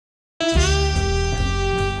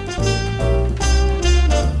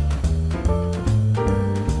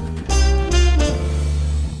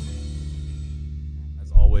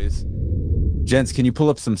Gents, can you pull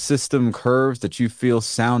up some system curves that you feel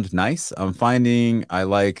sound nice? I'm finding I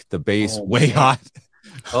like the bass way hot.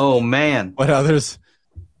 Oh man. What others?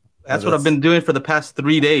 That's what I've been doing for the past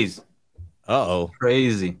 3 days. Uh-oh.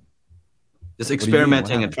 Crazy. Just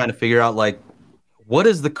experimenting and trying to figure out like what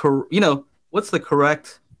is the what's the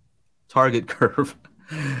correct target curve?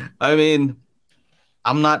 I mean,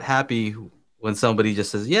 I'm not happy when somebody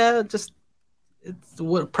just says, yeah, just it's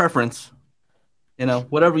what preference,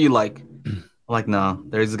 whatever you like. I'm like, no,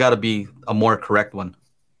 there's got to be a more correct one.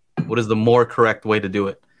 What is the more correct way to do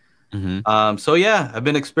it? So yeah, I've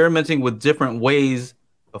been experimenting with different ways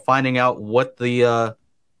of finding out what the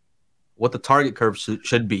target curve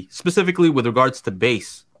should be, specifically with regards to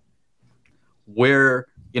bass. Where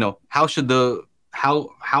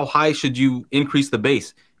how high should you increase the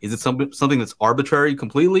bass? Is it something that's arbitrary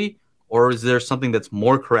completely, or is there something that's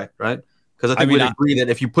more correct, right? Because I think we'd agree that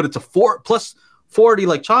if you put it to 4+40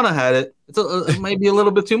 like Chana had it, it might be a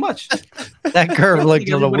little bit too much. That curve looked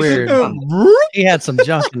a little weird. He had some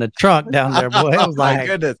junk in the trunk down there, boy. It was my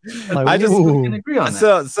goodness. Like, I just can agree on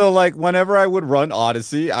that. So like whenever I would run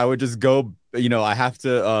Audyssey, I would just go, I have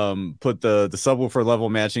to put the subwoofer level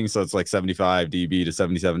matching, so it's like 75 dB to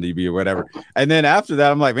 77 dB or whatever. And then after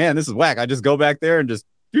that, I'm like, man, this is whack. I just go back there and just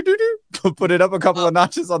put it up a couple of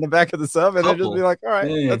notches on the back of the sub, and then just be like, all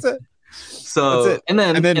right, that's it. So that's it. And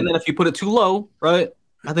then if you put it too low, right?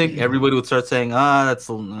 I think everybody would start saying, that's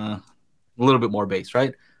a little bit more bass,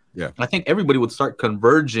 right? Yeah. And I think everybody would start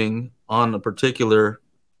converging on a particular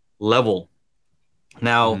level.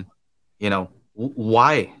 Now,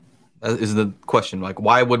 why is the question? Like,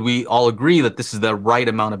 why would we all agree that this is the right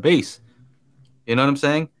amount of bass? You know what I'm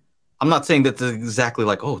saying? I'm not saying that it's exactly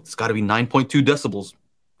like, oh, it's got to be 9.2 decibels.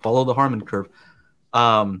 Follow the Harman curve.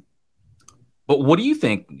 But what do you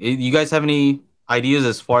think? You guys have any ideas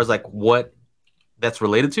as far as like what that's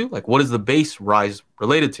related to? Like, what is the bass rise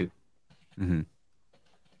related to?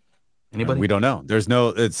 Anybody? We don't know.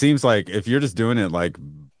 It seems like if you're just doing it like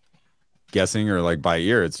guessing or like by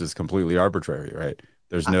ear, it's just completely arbitrary, right?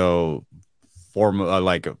 There's no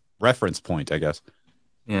like a reference point, I guess.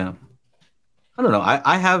 Yeah. I don't know.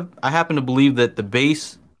 I happen to believe that the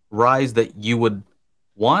bass rise that you would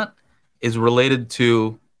want is related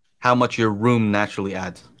to how much your room naturally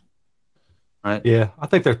adds. Right? Yeah, I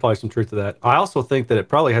think there's probably some truth to that. I also think that it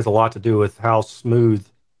probably has a lot to do with how smooth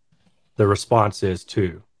the response is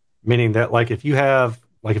too. Meaning that like if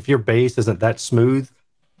your bass isn't that smooth,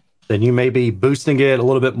 then you may be boosting it a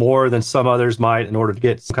little bit more than some others might in order to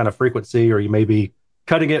get some kind of frequency, or you may be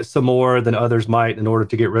cutting it some more than others might in order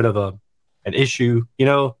to get rid of an issue,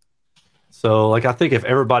 So like I think if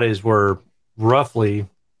everybody's were roughly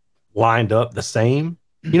lined up the same,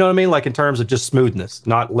 you know what I mean? Like in terms of just smoothness,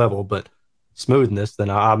 not level, but smoothness,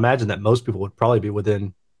 then I imagine that most people would probably be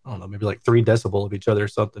within, I don't know, maybe like 3 decibel of each other or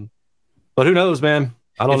something. But who knows, man?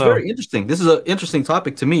 I don't know. It's very interesting. This is an interesting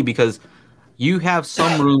topic to me because you have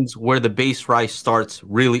some rooms where the bass rise starts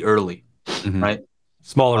really early, right?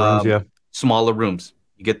 Smaller rooms, yeah. Smaller rooms.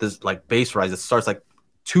 You get this like bass rise. It starts like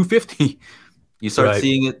 250. You start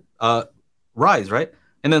seeing it rise, right?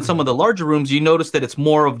 And then some of the larger rooms, you notice that it's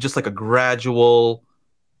more of just like a gradual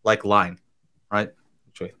like line, right?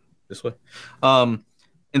 Which way? This way.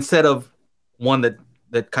 Instead of one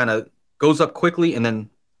that kind of goes up quickly and then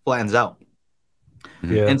flattens out.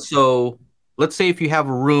 Yeah. And so let's say if you have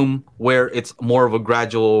a room where it's more of a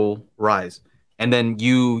gradual rise, and then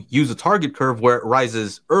you use a target curve where it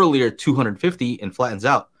rises earlier, 250, and flattens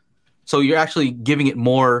out. So you're actually giving it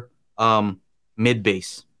more mid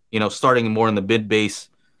bass, starting more in the mid bass,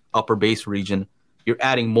 upper bass region. You're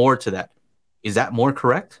adding more to that. Is that more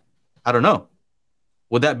correct? I don't know.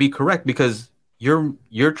 Would that be correct? Because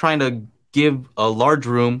you're trying to give a large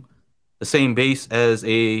room the same bass as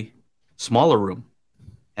a smaller room.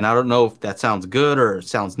 And I don't know if that sounds good or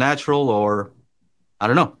sounds natural, or I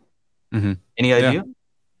don't know. Any idea?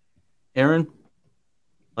 Aaron?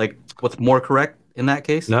 Like what's more correct in that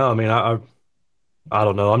case? No, I mean, I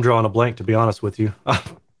don't know. I'm drawing a blank, to be honest with you. I'm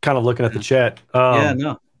kind of looking at the chat.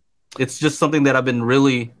 No. It's just something that I've been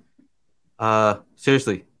really,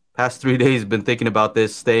 seriously, past 3 days, been thinking about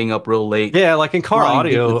this, staying up real late. Yeah, like in car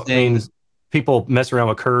audio, I mean, people mess around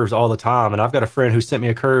with curves all the time. And I've got a friend who sent me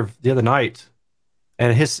a curve the other night,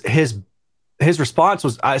 and his response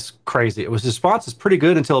was crazy. His response is pretty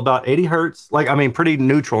good until about 80 hertz. Pretty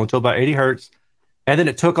neutral until about 80 hertz. And then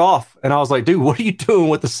it took off. And I was like, dude, what are you doing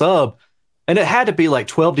with the sub? And it had to be like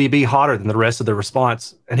 12 dB hotter than the rest of the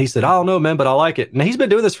response. And he said, I don't know, man, but I like it. And he's been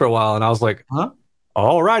doing this for a while. And I was like,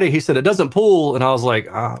 all righty. He said, it doesn't pull. And I was like,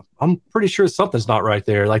 I'm pretty sure something's not right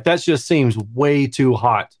there. Like, that just seems way too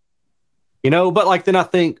hot, But like, then I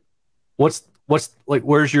think, what's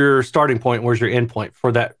where's your starting point? Where's your end point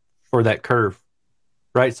for that curve?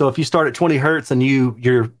 Right. So if you start at 20 hertz and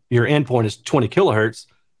your end point is 20 kilohertz,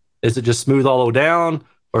 is it just smooth all the way down?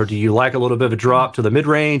 Or do you like a little bit of a drop to the mid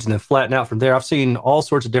range and then flatten out from there? I've seen all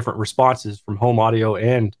sorts of different responses from home audio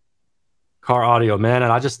and car audio, man.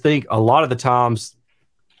 And I just think a lot of the times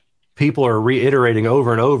people are reiterating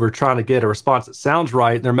over and over, trying to get a response that sounds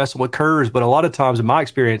right. And they're messing with curves. But a lot of times in my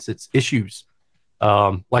experience, it's issues.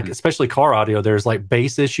 Like especially car audio, there's like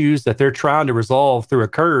bass issues that they're trying to resolve through a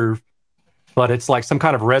curve, but it's like some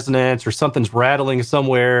kind of resonance or something's rattling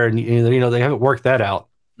somewhere, and you know they haven't worked that out.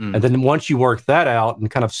 And then once you work that out and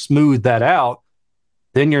kind of smooth that out,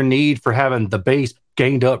 then your need for having the bass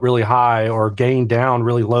gained up really high or gained down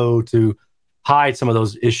really low to hide some of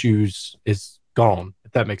those issues is gone,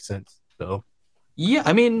 if that makes sense. So yeah,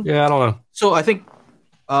 I mean, yeah, I don't know. So I think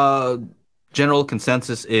general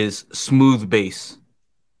consensus is smooth bass,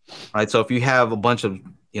 right? So if you have a bunch of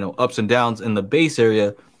ups and downs in the bass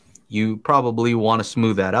area, you probably want to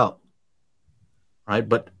smooth that out, right?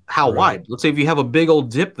 But how wide? Let's say if you have a big old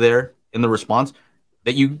dip there in the response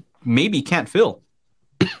that you maybe can't fill.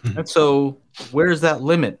 And so where's that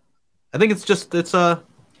limit? I think it's a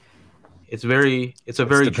very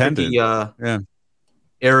tricky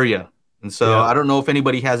area. And so I don't know if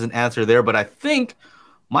anybody has an answer there, but I think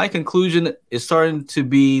my conclusion is starting to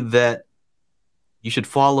be that you should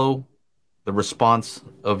follow the response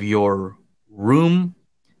of your room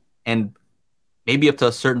and maybe up to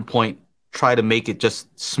a certain point try to make it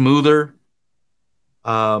just smoother.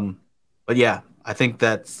 But yeah, I think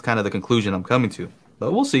that's kind of the conclusion I'm coming to.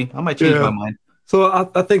 But we'll see. I might change my mind. So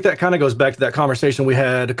I think that kind of goes back to that conversation we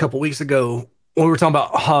had a couple weeks ago when we were talking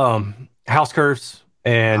about house curves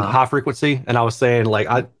and high frequency. And I was saying, like,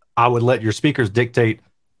 I would let your speakers dictate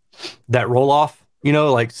that roll off,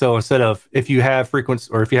 like, so instead of if you have frequency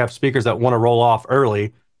or if you have speakers that want to roll off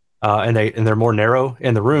early and they're more narrow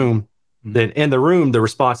in the room, then in the room, the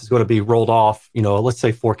response is going to be rolled off, let's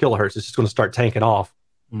say 4 kilohertz. It's just going to start tanking off.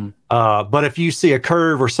 But if you see a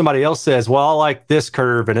curve or somebody else says, well, I like this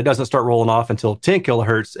curve, and it doesn't start rolling off until 10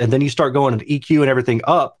 kilohertz, and then you start going into EQ and everything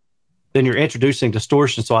up, then you're introducing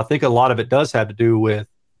distortion. So I think a lot of it does have to do with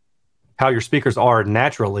how your speakers are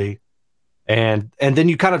naturally. And then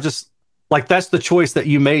you kind of just, like, that's the choice that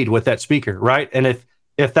you made with that speaker, right? And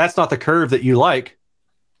if that's not the curve that you like,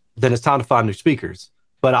 then it's time to find new speakers.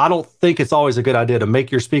 But I don't think it's always a good idea to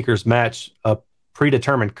make your speakers match a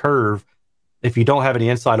predetermined curve if you don't have any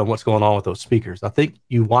insight on what's going on with those speakers. I think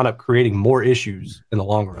you wind up creating more issues in the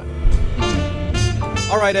long run.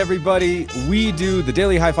 All right, everybody. We do the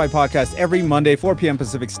Daily Hi-Fi podcast every Monday, 4 p.m.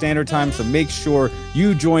 Pacific Standard Time. So make sure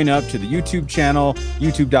you join up to the YouTube channel,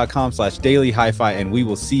 youtube.com/Daily Hi-Fi, and we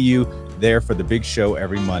will see you there for the big show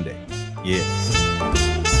every Monday. Yeah.